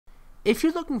If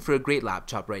you're looking for a great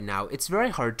laptop right now, it's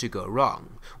very hard to go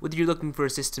wrong. Whether you're looking for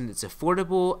a system that's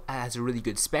affordable, has a really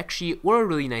good spec sheet, or a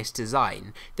really nice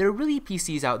design, there are really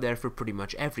PCs out there for pretty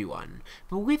much everyone.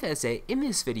 But with that said, in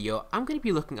this video, I'm going to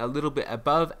be looking a little bit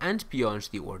above and beyond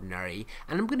the ordinary,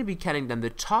 and I'm going to be counting down the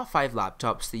top 5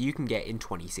 laptops that you can get in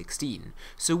 2016.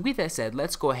 So with that said,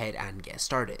 let's go ahead and get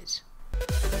started.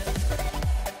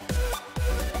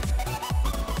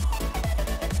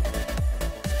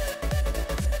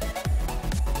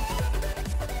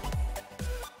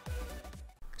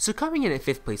 So coming in at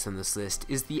 5th place on this list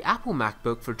is the Apple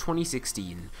MacBook for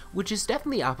 2016, which is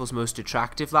definitely Apple's most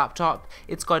attractive laptop.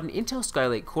 It's got an Intel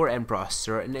Skylake Core M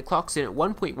processor and it clocks in at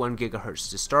 1.1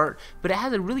 GHz to start, but it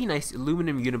has a really nice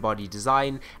aluminum unibody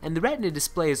design and the Retina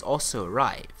display has also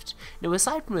arrived. Now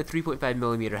aside from a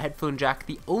 3.5mm headphone jack,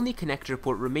 the only connector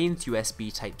port remains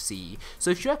USB Type-C, so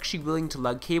if you're actually willing to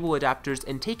lug cable adapters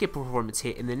and take a performance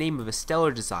hit in the name of a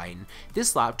stellar design,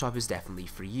 this laptop is definitely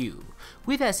for you.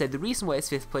 With that said, the reason why it's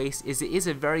 5th place is it is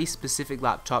a very specific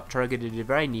laptop targeted at a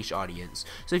very niche audience,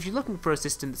 so if you're looking for a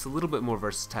system that's a little bit more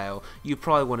versatile, you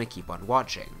probably want to keep on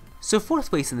watching. So 4th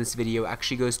place in this video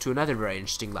actually goes to another very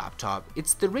interesting laptop.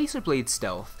 It's the Razer Blade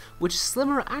Stealth, which is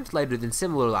slimmer and lighter than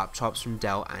similar laptops from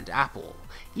Dell and Apple.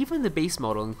 Even the base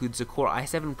model includes a Core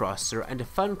i7 processor and a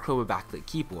fun Chroma backlit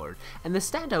keyboard, and the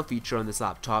standout feature on this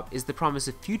laptop is the promise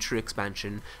of future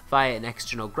expansion via an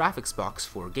external graphics box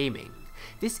for gaming.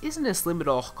 This isn't a slim at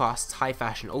all costs high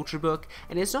fashion ultrabook,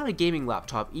 and it's not a gaming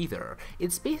laptop either.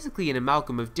 It's basically an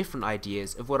amalgam of different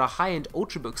ideas of what a high-end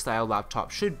ultrabook style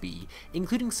laptop should be,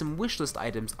 including some wishlist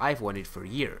items I've wanted for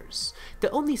years.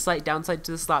 The only slight downside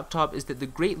to this laptop is that the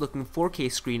great looking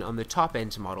 4K screen on the top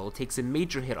end model takes a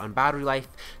major hit on battery life,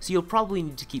 so you'll probably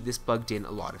need to keep this plugged in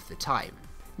a lot of the time.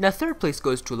 Now 3rd place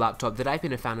goes to a laptop that I've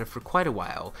been a fan of for quite a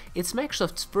while. It's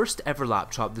Microsoft's first ever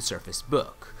laptop, the Surface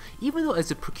Book. Even though it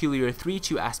has a peculiar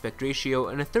 3:2 aspect ratio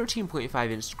and a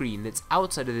 13.5-inch screen that's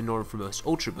outside of the norm for most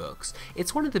ultrabooks,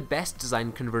 it's one of the best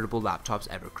designed convertible laptops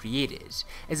ever created.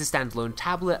 As a standalone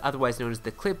tablet, otherwise known as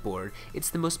the clipboard, it's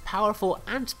the most powerful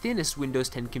and thinnest Windows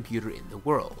 10 computer in the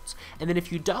world. And then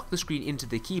if you dock the screen into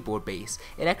the keyboard base,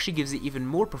 it actually gives it even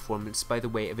more performance by the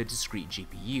way of a discrete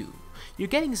GPU. You're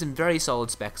getting some very solid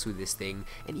specs with this thing,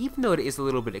 and even though it is a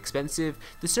little bit expensive,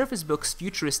 the Surface Book's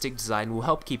futuristic design will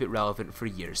help keep it relevant for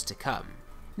years to come.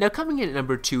 Now coming in at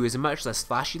number 2 is a much less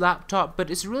flashy laptop,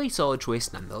 but it's a really solid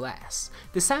choice nonetheless.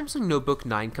 The Samsung Notebook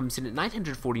 9 comes in at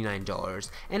 $949,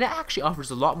 and it actually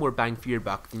offers a lot more bang for your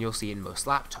buck than you'll see in most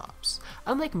laptops.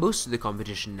 Unlike most of the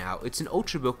competition now, it's an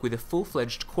ultrabook with a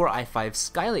full-fledged Core i5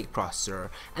 Skylake processor,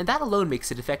 and that alone makes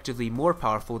it effectively more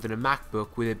powerful than a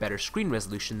MacBook with a better screen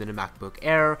resolution than a MacBook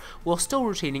Air, while still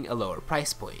retaining a lower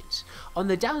price point. On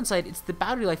the downside, it's the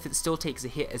battery life that still takes a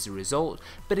hit as a result,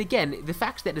 but again, the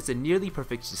fact that it's a nearly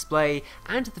perfect display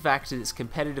and the fact that it's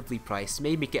competitively priced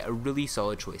may make it a really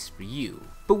solid choice for you.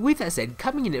 But with that said,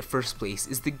 coming in at 1st place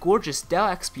is the gorgeous Dell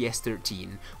XPS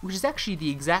 13, which is actually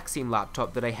the exact same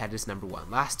laptop that I had as number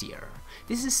 1 last year.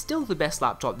 This is still the best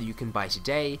laptop that you can buy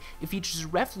today. It features a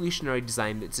revolutionary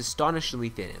design that's astonishingly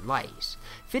thin and light.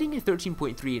 Fitting a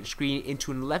 13.3-inch screen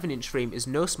into an 11-inch frame is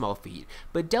no small feat,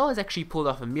 but Dell has actually pulled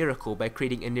off a miracle by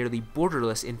creating a nearly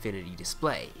borderless infinity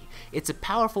display. It's a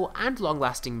powerful and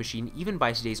long-lasting machine even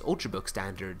by today's ultrabook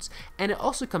standards, and it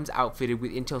also comes outfitted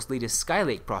with Intel's latest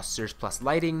Skylake processors plus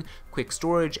lighting, quick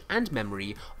storage, and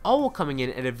memory, all while coming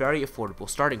in at a very affordable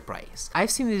starting price.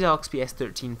 I've seen the Dell XPS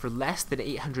 13 for less than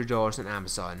 $800 on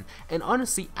Amazon, and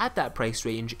honestly at that price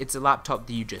range it's a laptop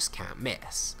that you just can't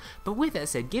miss. But with that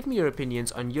said, give me your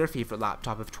opinions on your favorite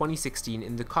laptop of 2016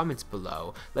 in the comments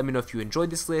below. Let me know if you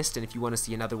enjoyed this list and if you want to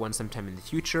see another one sometime in the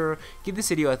future. Give this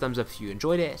video a thumbs up if you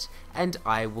enjoyed it, and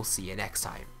I will see you next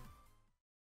time.